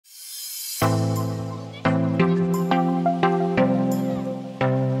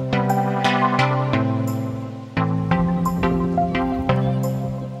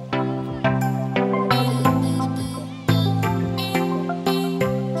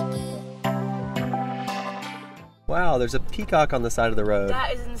Wow, there's a peacock on the side of the road.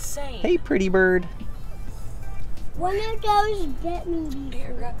 That is insane. Hey, pretty bird. One of those bit me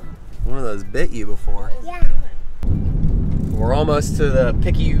before. One of those bit you before? Yeah. We're almost to the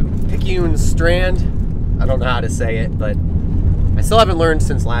Picayune Strand. I don't know how to say it, but I still haven't learned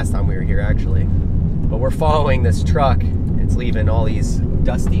since last time we were here, actually. But we're following this truck. It's leaving all these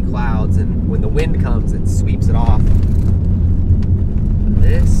dusty clouds, and when the wind comes, it sweeps it off.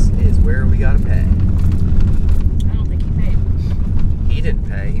 This is where we gotta pay. I don't think he paid. He didn't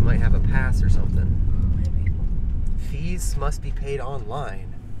pay. He might have a pass or something. Maybe. Fees must be paid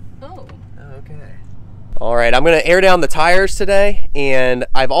online. Oh. Okay. All right, I'm gonna air down the tires today, and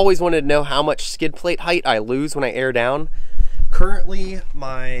I've always wanted to know how much skid plate height I lose when I air down. Currently,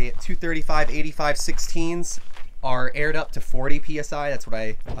 my 235/85 16s are aired up to 40 PSI. That's what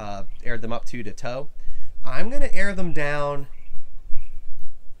I aired them up to tow. I'm gonna air them down.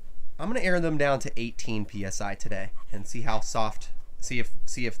 I'm gonna air them down to 18 PSI today and see how soft. See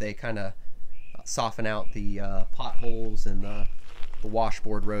if they kind of soften out the potholes and the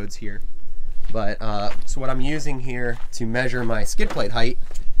washboard roads here. But so what I'm using here to measure my skid plate height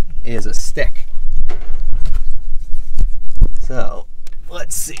is a stick. So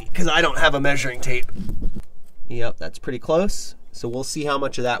let's see, because I don't have a measuring tape. Yep, that's pretty close. So we'll see how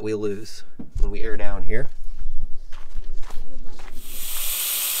much of that we lose when we air down here.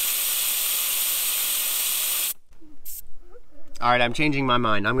 All right, I'm changing my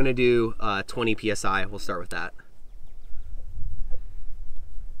mind. I'm gonna do 20 PSI. We'll start with that.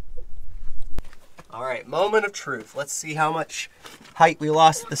 All right, moment of truth. Let's see how much height we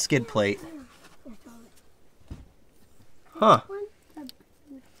lost at the skid plate. Huh.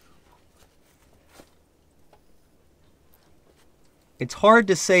 It's hard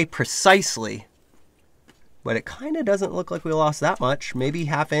to say precisely, but it kind of doesn't look like we lost that much. Maybe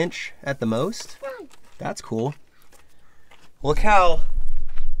 ½ inch at the most. That's cool. Look how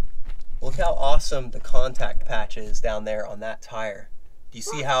awesome the contact patch is down there on that tire. Do you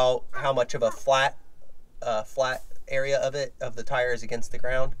see how much of a flat area of the tire is against the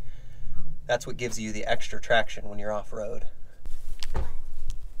ground? That's what gives you the extra traction when you're off-road.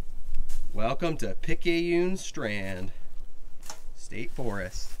 Welcome to Picayune Strand State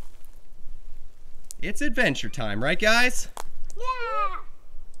Forest. It's adventure time, right guys? Yeah.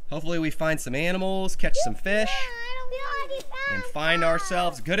 Hopefully we find some animals, catch some fish, and find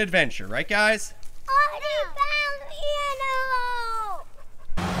ourselves a good adventure, right guys? Already found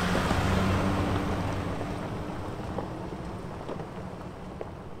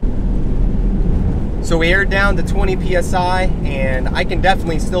animal. So we aired down to 20 PSI, and I can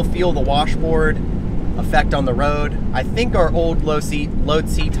definitely still feel the washboard effect on the road. I think our old load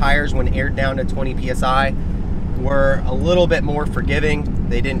seat tires, when aired down to 20 PSI, were a little bit more forgiving.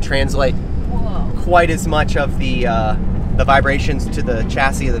 They didn't translate quite as much of the vibrations to the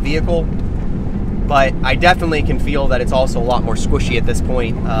chassis of the vehicle, but I definitely can feel that it's also a lot more squishy at this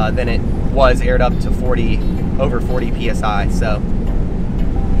point than it was aired up to over 40 PSI. So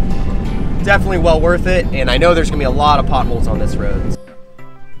definitely well worth it, and I know there's gonna be a lot of potholes on this road.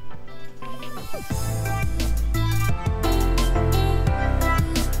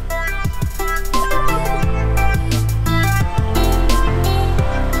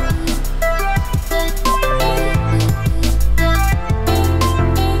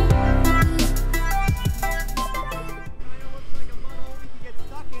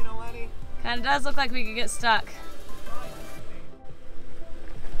 Kinda does look like we could get stuck.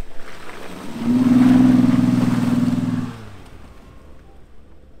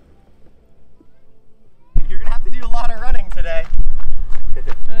 You're gonna have to do a lot of running today.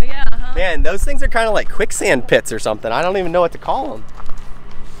 Oh yeah, huh? Man, those things are kind of like quicksand pits or something. I don't even know what to call them.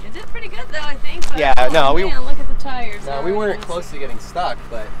 You did pretty good though, I think. But Yeah, no, man, look at the tires. No, we weren't close to getting stuck,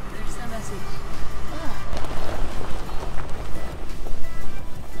 but They're so messy.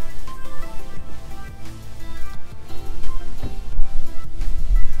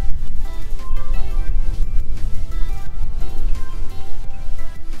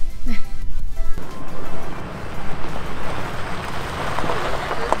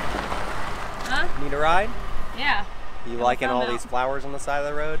 need a ride? Yeah. You liking all these flowers on the side of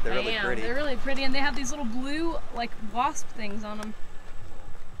the road? They're really pretty. They're really pretty, and they have these little blue, like, wasp things on them.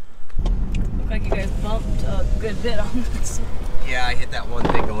 Look like you guys bumped a good bit on this. Yeah, I hit that one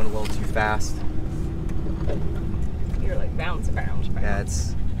thing going a little too fast. You're like bounce. Yeah,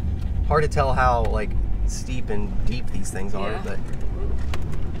 it's hard to tell how like steep and deep these things are, but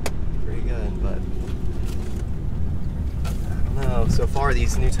pretty good. But I don't know. So far,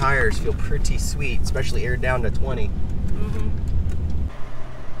 these new tires feel pretty sweet, especially aired down to 20.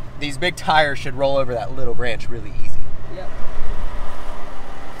 these big tires should roll over that little branch really easy. Yep.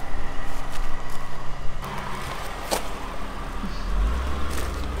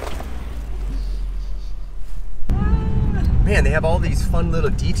 Man, they have all these fun little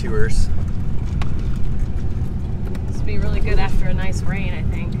detours. This would be really good after a nice rain, I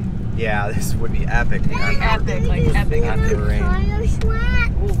think. Yeah, this would be epic. Like epic after the rain. Tire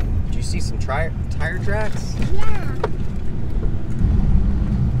track. Ooh, do you see some tire tracks? Yeah.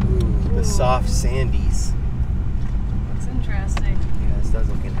 Ooh, the soft sandies. Looks interesting. Yeah, this does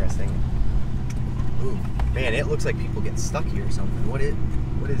look interesting. Ooh, man, it looks like people get stuck here or something. What is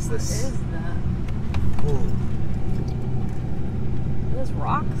this? What is that? Ooh. Are those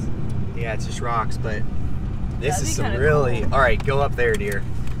rocks? Yeah, it's just rocks, but this That'd is be some kinda really... cool. All right, go up there, dear.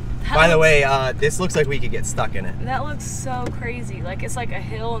 That By the looks- way, this looks like we could get stuck in it. That looks so crazy. Like it's like a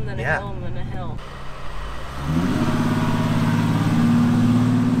hill and then a Yeah. hill and then a hill.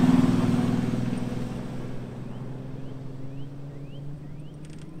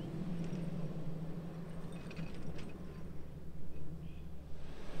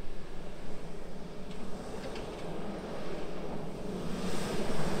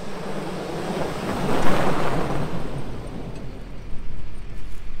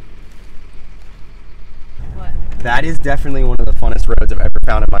 What? That is definitely one of the funnest roads I've ever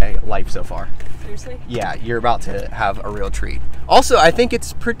found in my life so far. Seriously? Yeah, you're about to have a real treat. Also, I think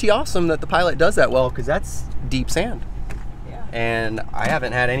it's pretty awesome that the Pilot does that well, because that's deep sand. Yeah. And I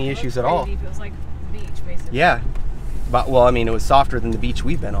haven't had any It issues looked at all. pretty deep. It was like the beach, basically. Yeah. But, well, I mean, it was softer than the beach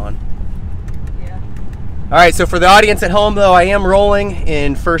we've been on. Yeah. All right, so for the audience at home, though, I am rolling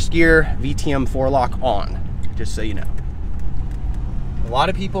in first gear VTM 4-lock on, just so you know. A lot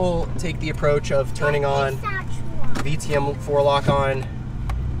of people take the approach of turning on VTM 4-lock on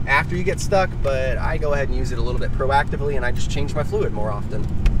after you get stuck, but I go ahead and use it a little bit proactively, and I just change my fluid more often.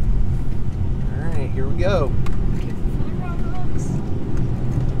 All right, here we go.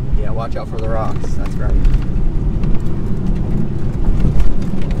 Yeah, watch out for the rocks. That's right.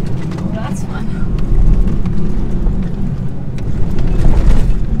 Oh, that's fun.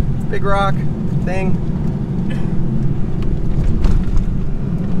 Big rock thing.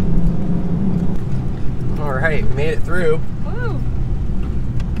 All right, we made it through. Woo!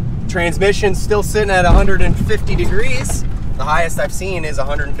 Transmission's still sitting at 150 degrees. The highest I've seen is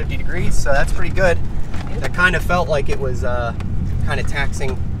 150 degrees, so that's pretty good. That kind of felt like it was kind of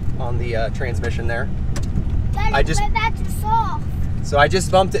taxing on the transmission there. So I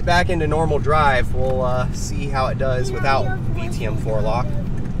just bumped it back into normal drive. We'll see how it does without VTM 4-lock.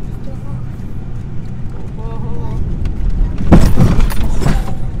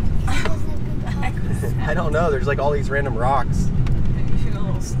 I don't know, there's like all these random rocks. Maybe you should go a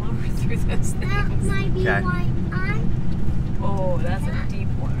little slower through those That things. might be Okay. why Oh, that's a deep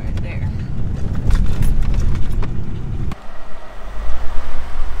one right there.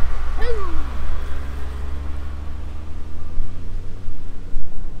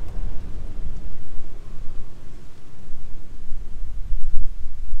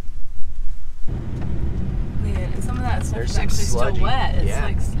 Man, and some of that stuff There's is some actually sludgy. still wet. It's Yeah.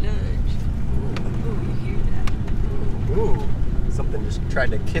 like sludge. Ooh, you hear that? Ooh, something just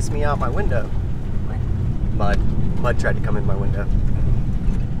tried to kiss me out my window. What? Mud tried to come in my window.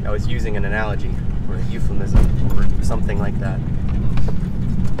 I was using an analogy or a euphemism or something like that.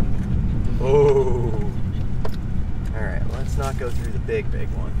 Oh. All right, let's not go through the big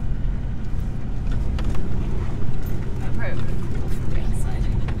one. That probably would have been cool from the outside.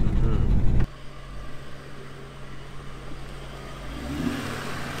 Mm.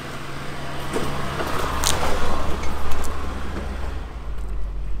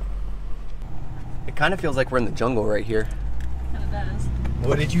 It kind of feels like we're in the jungle right here. Kind of does.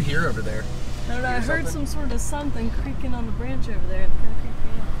 What did you hear over there? I don't know, I Hear heard something? some sort of something creaking on the branch over there. It kind of creeped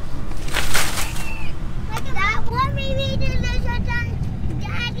me out. Look at that one we read in the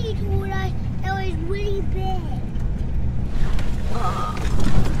Daddy told us it was really big.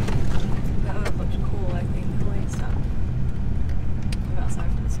 That would have looked cool, I think. Wait, stop. I'm outside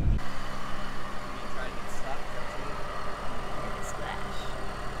for this one. Splash.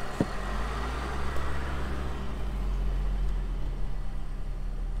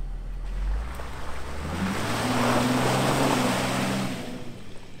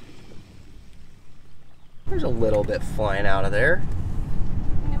 There's a little bit flying out of there.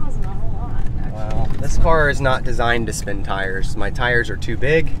 It wasn't a whole lot, actually. Well, this car is not designed to spin tires. My tires are too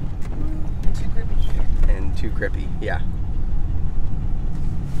big And too grippy. and too grippy. Yeah.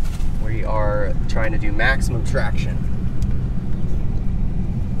 We are trying to do maximum traction.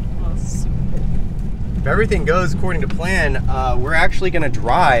 Well, this is super cool. if everything goes according to plan, we're actually gonna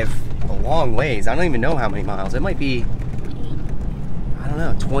drive a long ways. I don't even know how many miles. It might be, I don't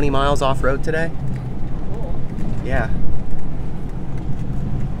know, 20 miles off-road today. Cool. Yeah.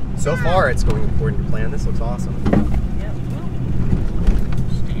 So far, it's going according to plan. This looks awesome. Yep.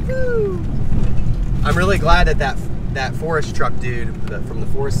 Woo. I'm really glad that that forest truck dude from the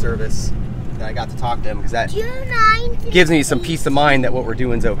Forest Service, that I got to talk to him, because that gives me some peace of mind that what we're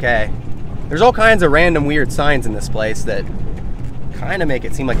doing is okay. There's all kinds of random weird signs in this place that kind of make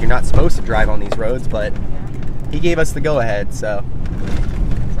it seem like you're not supposed to drive on these roads, but he gave us the go-ahead, so.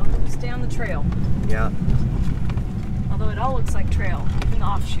 As long as we stay on the trail. Yeah. Although it all looks like trail, even the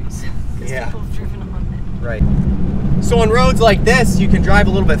offshoots. Because Yeah. people have driven on it. Right. So on roads like this, you can drive a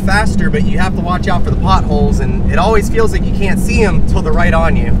little bit faster, but you have to watch out for the potholes, and it always feels like you can't see them till they're right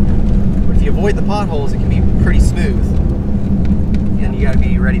on you. But if you avoid the potholes, it can be pretty smooth. And you gotta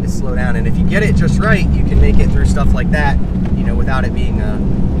be ready to slow down. And if you get it just right, you can make it through stuff like that, you know, without it being a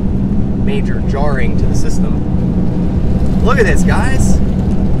major jarring to the system. Look at this, guys.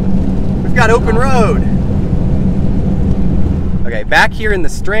 We've got open road. Okay, back here in the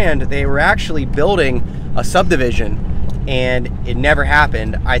Strand, they were actually building a subdivision, and it never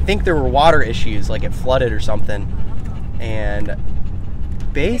happened. I think there were water issues, like it flooded or something. And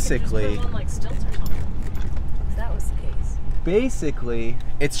basically, like stilts or something. If that was the case. Basically,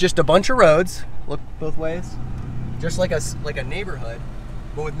 it's just a bunch of roads. Look both ways, just like a neighborhood,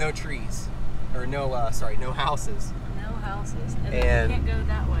 but with no trees, or no no houses. No houses, and And, you can't go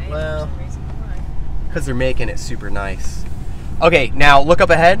that way. well, For some reason why. Because they're making it super nice. Okay, now look up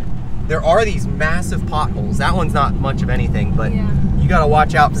ahead. There are these massive potholes. That one's not much of anything, but Yeah. you gotta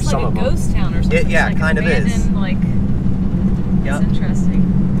watch out for It's some like of a them. ghost town or something. Yeah, It's like kind of is. abandoned, like, Yep. it's interesting.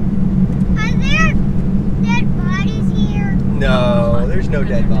 Are there dead bodies here? No, there's no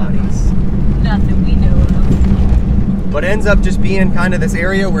dead bodies. Nothing we know of. But it ends up just being kind of this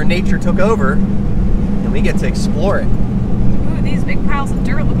area where nature took over, and we get to explore it. Ooh, these big piles of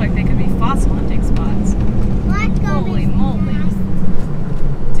dirt look like they could be fossil hunting spots. Let's go. Holy moly.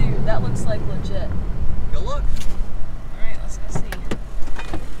 Dude, that looks like legit. Go look. Alright, let's go see.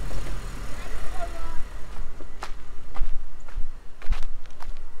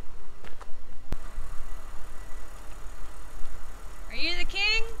 Are you the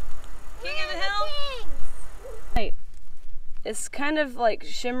king? King of the hill? Right. It's kind of like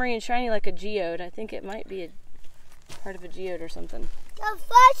shimmery and shiny like a geode. I think it might be a part of a geode or something. The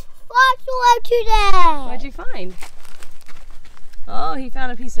first fossil of today. What'd you find? Oh, he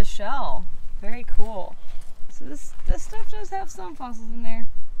found a piece of shell. Very cool. So this stuff does have some fossils in there.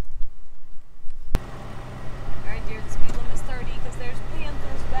 Alright dear, the speed limit's 30 because there's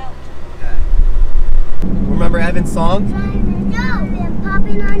panthers about. Okay. Remember Evan's song? Driving, driving,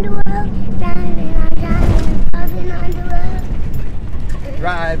 popping on the road. Driving, I'm driving, popping on the road.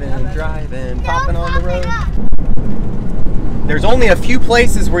 Driving, popping on the road. Up. There's only a few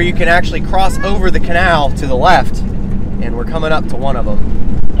places where you can actually cross over the canal to the left, and we're coming up to one of them.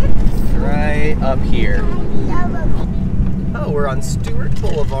 Right up here. Oh, we're on Stewart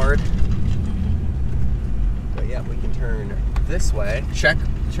Boulevard. But yeah, we can turn this way. Check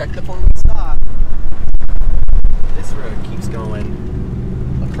the four-way stop. This road keeps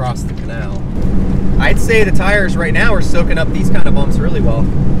going across the canal. I'd say the tires right now are soaking up these kind of bumps really well.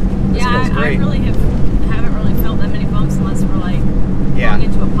 This Yeah, feels I great. really haven't really felt that many bumps unless we're like Yeah. going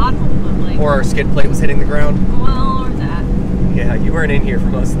into a pothole, but like, Or our skid plate was hitting the ground. well, or that. Yeah, you weren't in here for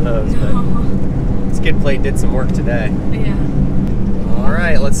most of those, but skid plate did some work today. Yeah. All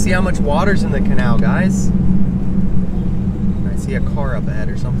right, let's see how much water's in the canal, guys. I see a car up ahead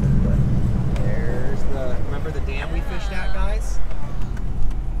or something, but there's the, remember the dam we fished at, guys?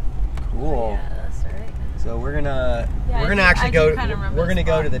 Cool. Yeah, that's right. So we're gonna Yeah, actually I go. do kinda remember We're this gonna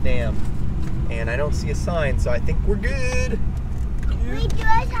go spot. to the dam, and I don't see a sign, so I think we're good. We do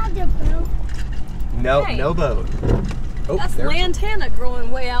have the boat. No, Hey. no boat. Oh, That's there's- lantana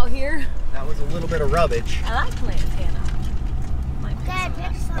growing way out here. That was a little bit of rubbish. I like lantana. Might pick Dad, some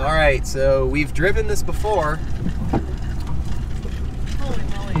up. pick some. All right, so we've driven this before. Holy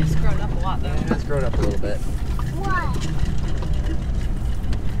moly, it's grown up a lot though. It has grown up a little bit. What?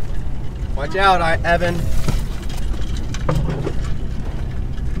 Watch out, Evan.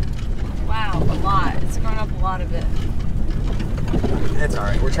 Wow, a lot. It's grown up a lot of it. That's all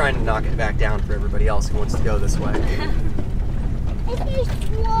right. We're trying to knock it back down for everybody else who wants to go this way. It's a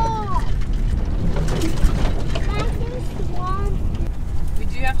swamp. It's a swamp. We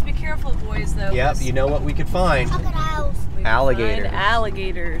do have to be careful, boys, though. Yep, 'cause you know what we could find? Crocodiles. we can alligators. find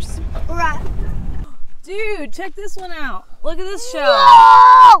alligators. Right. Dude, check this one out. Look at this shell.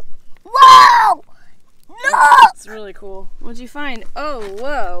 Whoa! Whoa! It's really cool. What'd you find? Oh,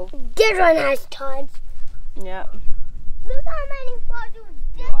 whoa. This one has tons. Yep. Look how many fossils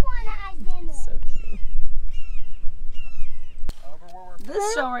this one has in it. So cute.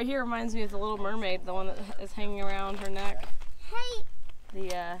 This shell right here reminds me of the Little Mermaid, the one that is hanging around her neck. Hey,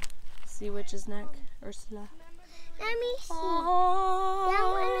 The sea witch's neck, Ursula. let me see. That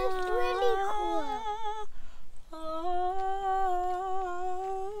one is really cool.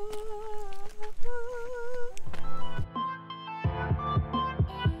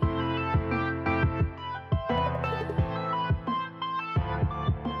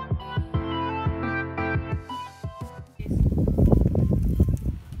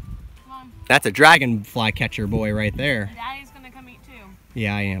 That's a dragonfly catcher boy right there. Daddy's gonna come eat too.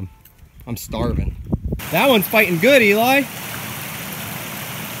 Yeah, I am. I'm starving. That one's fighting good, Eli.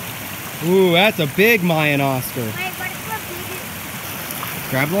 Ooh, that's a big Mayan Oscar. Wait, what is the biggest?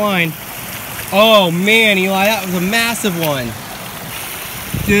 Grab the line. Oh man, Eli, that was a massive one.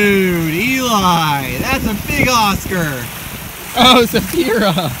 Dude, Eli, that's a big Oscar. Oh,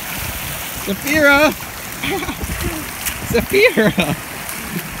 Sapphira. Sapphira. Sapphira.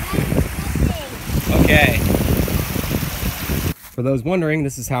 Okay. For those wondering,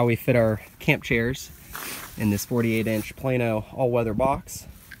 this is how we fit our camp chairs in this 48-inch Plano all-weather box.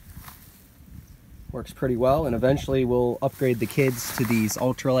 Works pretty well, and eventually we'll upgrade the kids to these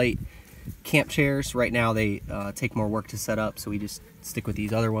ultralight camp chairs. Right now they take more work to set up, so we just stick with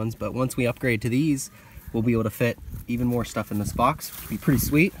these other ones. But once we upgrade to these, we'll be able to fit even more stuff in this box, which will be pretty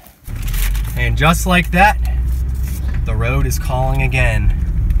sweet. And just like that, the road is calling again.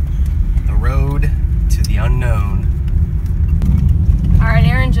 The road to the unknown. All right,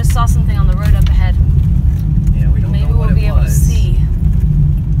 Aaron just saw something on the road up ahead. Yeah, we don't Maybe know what we'll be able to see.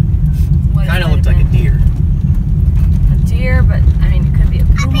 Kind of looked like a deer. A deer, but I mean, it could be a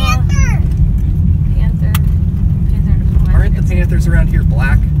puma. Panther. Panther. Panther and a puma. Aren't the panthers around here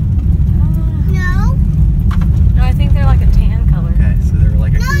black? No. No, I think they're like a tan color. Okay, so they're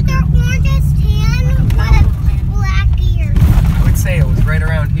like a No, cougar. they're orange as tan with a black ear. I would say it was right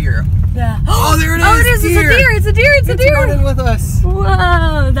around here. Yeah. Oh, there it is! Oh, it is! It's a deer! It's a deer! It's a It's deer! running with us.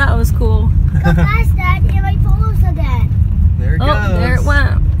 Whoa, that was cool. Go past that and my photos again. There it Oh, goes. there it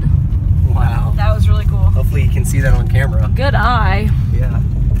went. Wow. That was really cool. Hopefully you can see that on camera. Good eye. Yeah.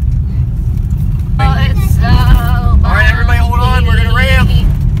 Oh, it's so All right, everybody, hold on. We're gonna ramp.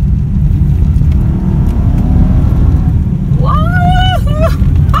 Whoa!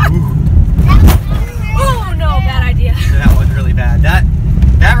 Oh no, bad idea. That was really bad. That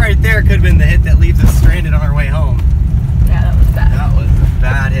right there could have been the hit that leaves us stranded on our way home. Yeah, that was bad. That was a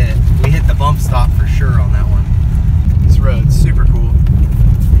bad hit. We hit the bump stop for sure on that one. This road's super cool.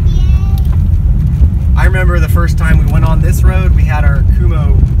 I remember the first time we went on this road, we had our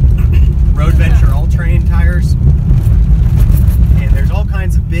Kumo Road Venture all-terrain tires. And there's all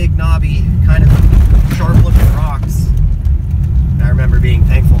kinds of big, knobby, kind of sharp-looking rocks. And I remember being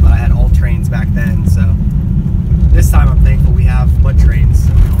thankful that I had all-terrains back then. So this time I'm thankful we have mud trains,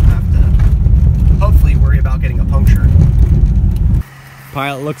 so we don't have to hopefully worry about getting a puncture.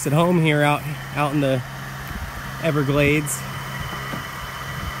 Pilot looks at home here out in the Everglades.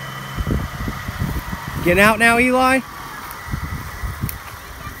 Getting out now, Eli?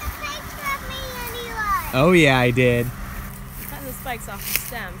 Oh yeah, I did. Cutting the spikes off the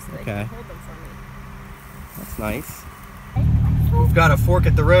stem so they Okay. can hold them for me. That's nice. We've got a fork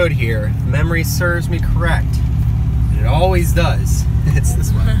at the road here. If memory serves me correct. And it always does. It's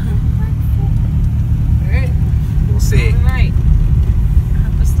this one. Alright. We'll see. Alright.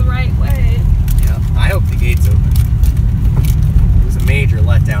 Hope it's the right way. Yeah. I hope the gate's open. It was a major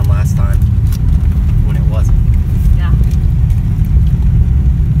letdown last time when it wasn't. Yeah.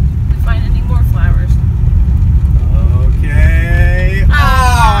 We find any more flowers. Okay.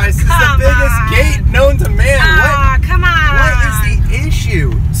 Oh, this is the come biggest on. gate known to man. Ah, come on! What is the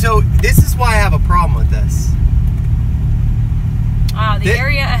issue? So this is why I have a problem with this. The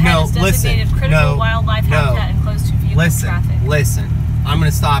area ahead is designated critical wildlife habitat and closed to vehicle traffic. Listen, I'm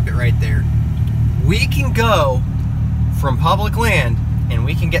gonna stop it right there. We can go from public land and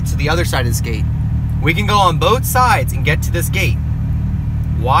we can get to the other side of this gate. We can go on both sides and get to this gate.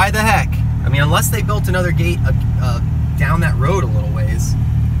 Why the heck? I mean, unless they built another gate down that road a little ways.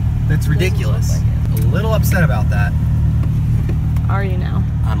 That's ridiculous. Like a little upset about that. Are you now?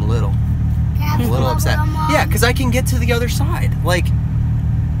 I'm a little upset. Yeah, because I can get to the other side. Like,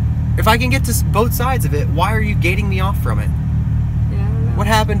 if I can get to both sides of it, why are you gating me off from it? Yeah, I don't know. What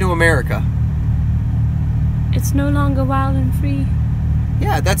happened to America? It's no longer wild and free.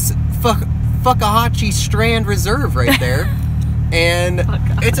 Yeah, that's Picayune Strand Reserve right there. And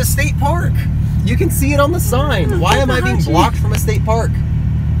it's a state park. You can see it on the sign. Why am I being blocked from a state park?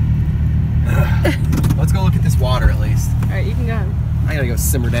 Let's go look at this water at least. All right, you can go. I gotta go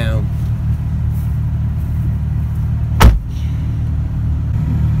simmer down.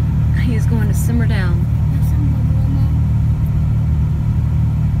 He's going to simmer down.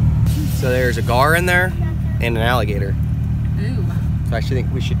 So there's a gar in there and an alligator. Ooh. So I should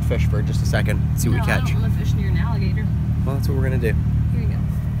think we should fish for just a second, see what we catch. I don't want to fish near an alligator. Well, that's what we're gonna do. Here you go.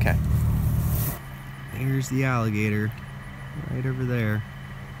 Okay. There's the alligator, right over there.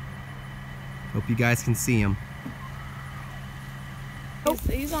 Hope you guys can see him. Oh,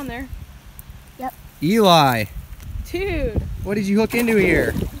 he's on there. Yep. Eli, Dude. what did you hook into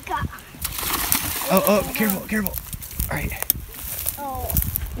here? Oh, careful, careful. All right. Oh.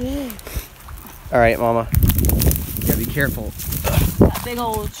 All right, Mama. You gotta be careful. That big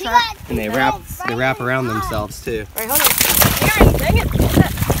old shark. And they wrap around themselves too. All right, hold on. Dang it.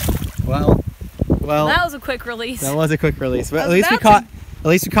 Well, That was a quick release. that was a quick release. But I at was least we about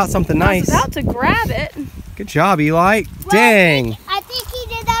caught something I was nice. about to grab it. Good job, Eli. Dang. I think he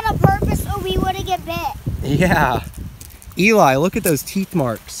did that on purpose so we wouldn't get bit. Yeah. Eli, look at those teeth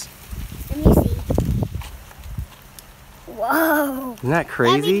marks. Let me see. Whoa. Isn't that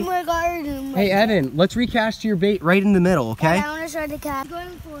crazy? More garden. Hey, Evan, let's recast your bait right in the middle, okay? I want to try the cat. Going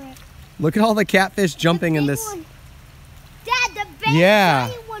for it. Look at all the catfish jumping in Big this. one. Dad, the big Yeah.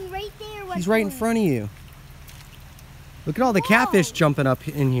 giant one right there. He's right in front of you. Look at all the catfish jumping up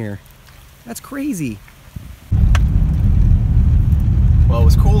in here. That's crazy. Well, it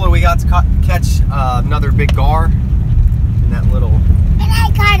was cool that we got to catch another big gar in that little And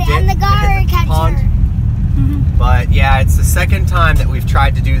I caught it. I'm the gar catcher. But yeah, it's the second time that we've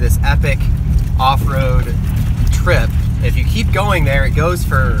tried to do this epic off-road trip. If you keep going there, it goes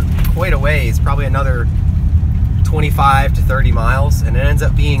for quite a ways, probably another 25 to 30 miles, and it ends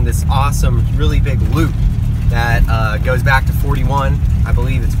up being this awesome, really big loop that goes back to 41. I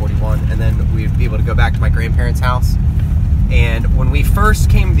believe it's 41, and then we'd be able to go back to my grandparents' house. And when we first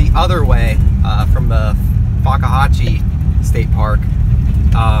came the other way from the Fakahatchee State Park,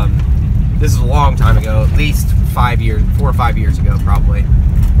 this is a long time ago, at least 4 or 5 years ago probably.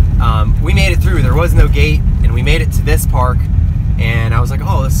 We made it through, there was no gate, and we made it to this park, and I was like,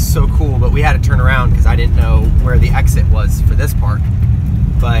 oh, this is so cool, but we had to turn around because I didn't know where the exit was for this park.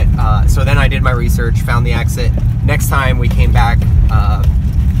 But, so then I did my research, found the exit. Next time we came back,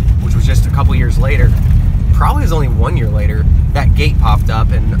 which was just a couple years later, probably was only 1 year later, that gate popped up,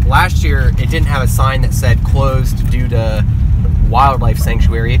 and last year it didn't have a sign that said closed due to wildlife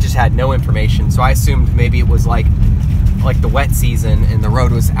sanctuary. It just had no information, so I assumed maybe it was like the wet season and the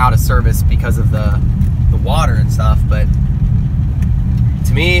road was out of service because of the water and stuff. But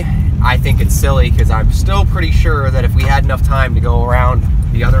to me, I think it's silly because I'm still pretty sure that if we had enough time to go around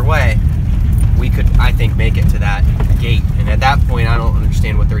the other way, we could, I think, make it to that gate. And at that point, I don't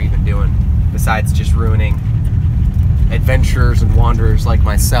understand what they're even doing besides just ruining adventurers and wanderers like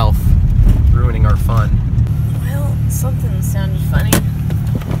myself, ruining our fun. Well, something sounded funny.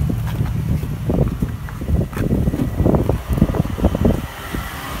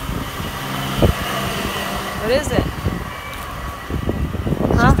 What is it?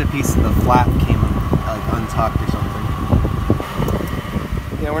 Just a piece of the flap came like untucked or something.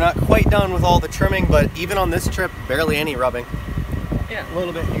 Yeah, we're not quite done with all the trimming, but even on this trip, barely any rubbing. Yeah. A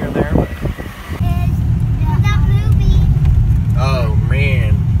little bit here and there, but... That movie. Oh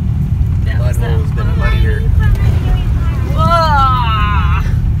man, mud hole's been muddier.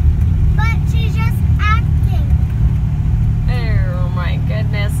 But she's just acting. Oh my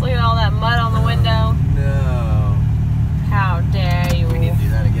goodness, look at all that mud on the window. No. How dare you. We need to do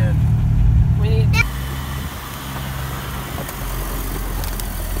that again. We need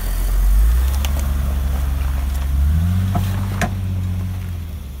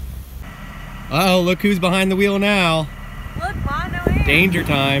Uh-oh, look who's behind the wheel now. Look, Mom, over here. Danger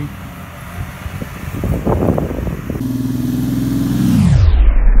time.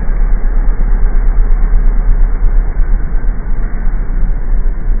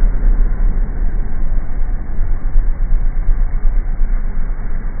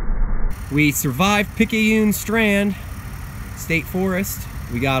 We survived Picayune Strand State Forest.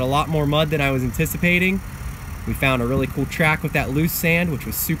 We got a lot more mud than I was anticipating. We found a really cool track with that loose sand, which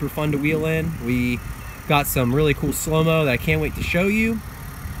was super fun to wheel in. We got some really cool slow-mo that I can't wait to show you.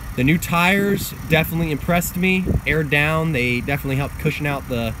 The new tires definitely impressed me. Aired down, they definitely helped cushion out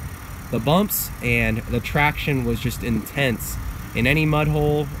the bumps, and the traction was just intense. In any mud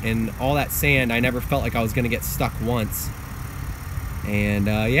hole and all that sand, I never felt like I was gonna get stuck once. And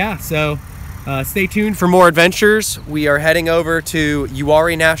yeah, so Stay tuned for more adventures. We are heading over to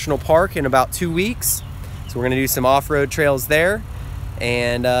Uwharrie National Park in about 2 weeks. So we're going to do some off-road trails there.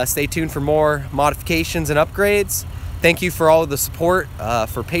 And stay tuned for more modifications and upgrades. Thank you for all of the support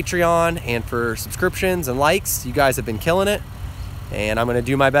for Patreon and for subscriptions and likes. You guys have been killing it. And I'm going to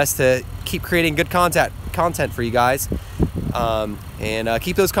do my best to keep creating good content for you guys. And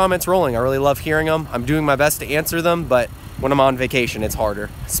keep those comments rolling. I really love hearing them. I'm doing my best to answer them, but when I'm on vacation, it's harder,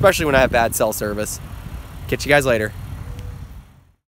 especially when I have bad cell service. Catch you guys later.